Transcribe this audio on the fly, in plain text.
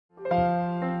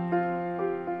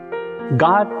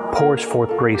God pours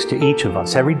forth grace to each of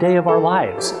us every day of our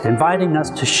lives, inviting us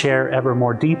to share ever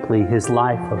more deeply His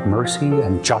life of mercy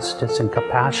and justice and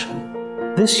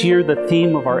compassion. This year, the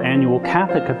theme of our annual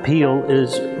Catholic Appeal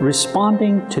is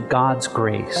Responding to God's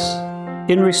Grace.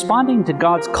 In responding to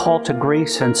God's call to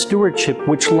grace and stewardship,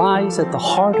 which lies at the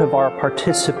heart of our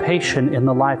participation in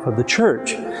the life of the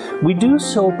Church, we do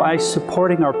so by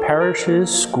supporting our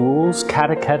parishes, schools,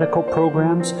 catechetical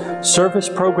programs, service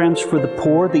programs for the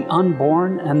poor, the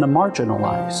unborn, and the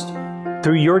marginalized.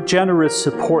 Through your generous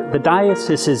support, the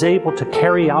Diocese is able to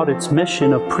carry out its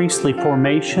mission of priestly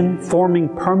formation, forming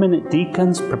permanent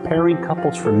deacons, preparing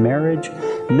couples for marriage,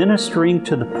 ministering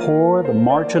to the poor, the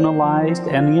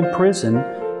marginalized, and the imprisoned,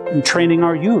 and training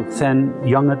our youth and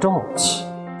young adults.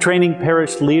 Training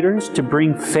parish leaders to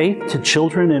bring faith to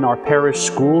children in our parish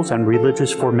schools and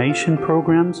religious formation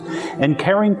programs, and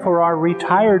caring for our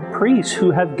retired priests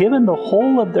who have given the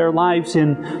whole of their lives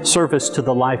in service to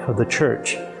the life of the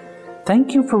Church.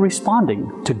 Thank you for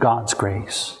responding to God's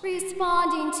grace.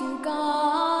 Responding to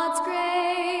God's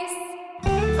grace.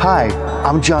 Hi,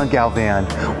 I'm John Galvan.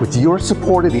 With your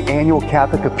support of the annual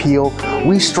Catholic Appeal,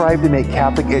 we strive to make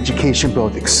Catholic education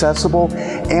both accessible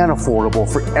and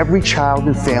affordable for every child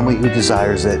and family who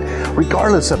desires it,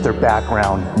 regardless of their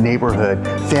background, neighborhood,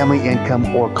 family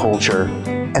income, or culture.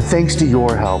 And thanks to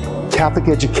your help, Catholic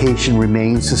education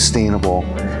remains sustainable.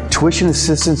 Tuition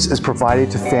assistance is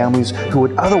provided to families who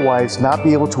would otherwise not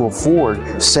be able to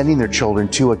afford sending their children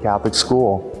to a Catholic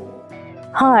school.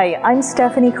 Hi, I'm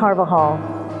Stephanie Carvajal.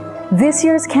 This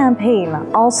year's campaign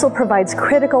also provides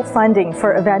critical funding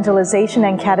for evangelization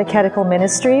and catechetical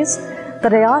ministries, the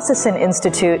Diocesan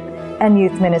Institute, and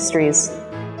youth ministries.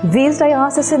 These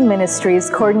diocesan ministries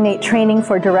coordinate training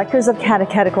for directors of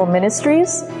catechetical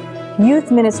ministries,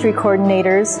 youth ministry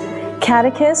coordinators,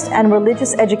 catechists, and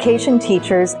religious education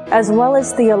teachers, as well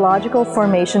as theological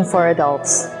formation for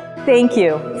adults. Thank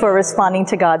you for responding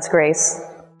to God's grace.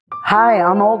 Hi,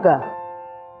 I'm Olga.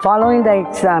 Following the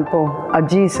example of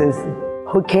Jesus,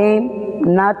 who came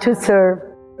not to serve,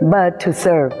 but to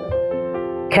serve,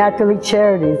 Catholic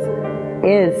Charities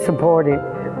is supported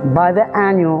by the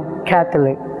annual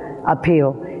Catholic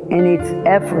Appeal in its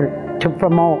effort to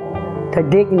promote the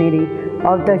dignity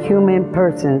of the human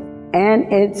person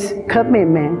and its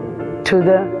commitment to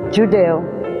the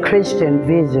Judeo-Christian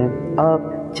vision of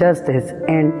justice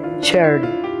and charity.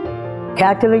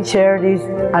 Catholic Charities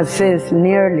assist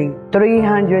nearly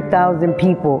 300,000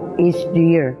 people each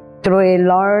year through a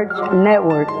large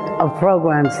network of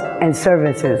programs and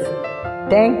services.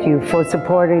 Thank you for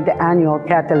supporting the annual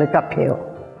Catholic Appeal.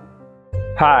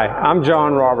 Hi, I'm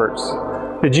John Roberts.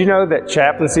 Did you know that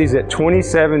chaplaincies at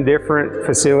 27 different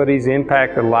facilities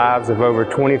impact the lives of over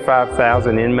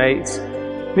 25,000 inmates?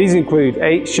 These include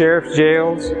 8 sheriff's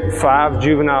jails, 5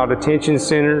 juvenile detention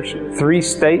centers, 3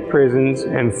 state prisons,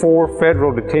 and 4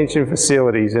 federal detention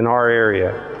facilities in our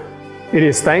area. It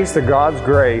is thanks to God's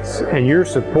grace and your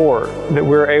support that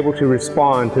we're able to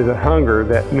respond to the hunger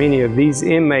that many of these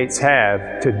inmates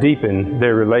have to deepen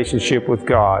their relationship with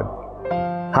God.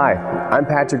 Hi, I'm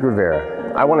Patrick Rivera.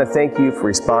 I want to thank you for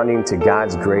responding to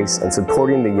God's grace and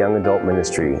supporting the young adult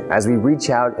ministry as we reach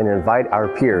out and invite our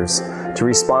peers to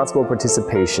responsible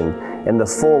participation in the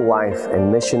full life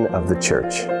and mission of the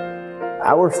Church.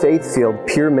 Our faith-filled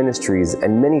peer ministries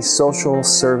and many social,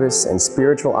 service, and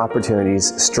spiritual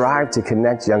opportunities strive to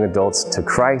connect young adults to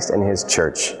Christ and His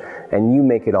Church, and you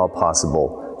make it all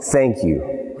possible. Thank you.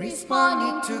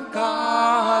 Responding to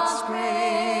God's grace.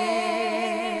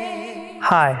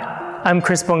 Hi, I'm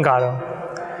Chris Bongado.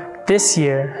 This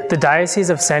year, the Diocese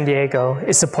of San Diego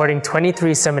is supporting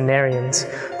 23 seminarians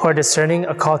who are discerning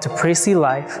a call to priestly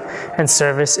life and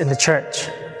service in the Church.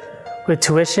 With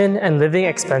tuition and living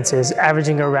expenses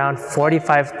averaging around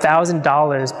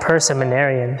 $45,000 per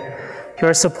seminarian,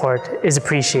 your support is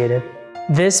appreciated.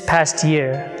 This past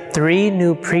year, 3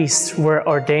 new priests were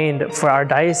ordained for our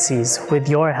diocese with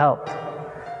your help.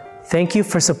 Thank you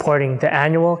for supporting the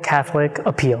annual Catholic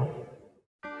Appeal.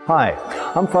 Hi,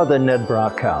 I'm Father Ned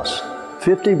Brockhouse.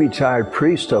 50 retired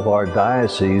priests of our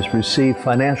diocese receive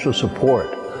financial support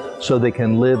so they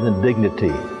can live in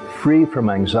dignity, free from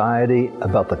anxiety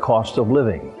about the cost of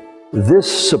living.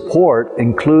 This support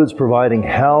includes providing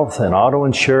health and auto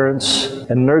insurance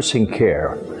and nursing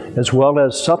care, as well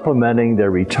as supplementing their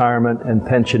retirement and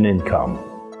pension income.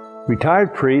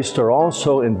 Retired priests are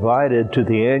also invited to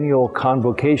the annual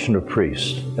Convocation of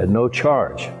Priests at no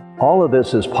charge. All of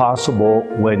this is possible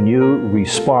when you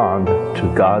respond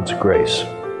to God's grace.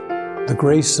 The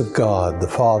grace of God, the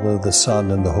Father, the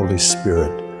Son, and the Holy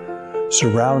Spirit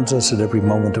surrounds us at every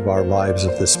moment of our lives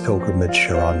of this pilgrimage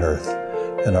here on earth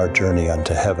and our journey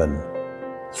unto heaven.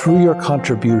 Through your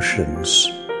contributions,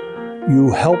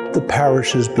 you help the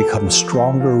parishes become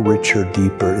stronger, richer,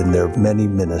 deeper in their many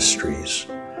ministries.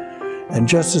 And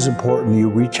just as important, you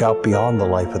reach out beyond the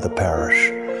life of the parish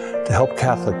to help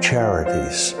Catholic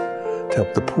charities, to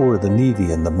help the poor, the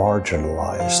needy, and the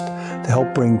marginalized, to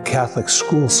help bring Catholic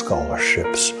school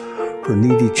scholarships for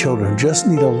needy children who just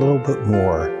need a little bit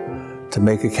more to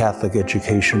make a Catholic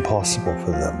education possible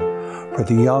for them, for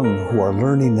the young who are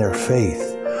learning their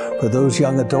faith, for those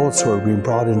young adults who are being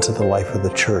brought into the life of the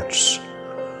church.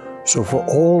 So for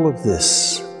all of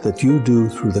this that you do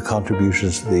through the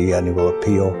contributions to the annual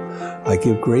appeal, I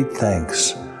give great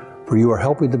thanks, for you are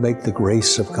helping to make the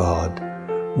grace of God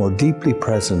more deeply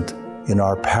present in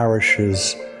our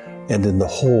parishes and in the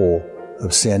whole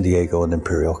of San Diego and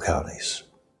Imperial counties.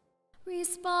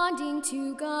 Responding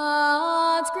to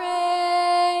God's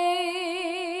grace.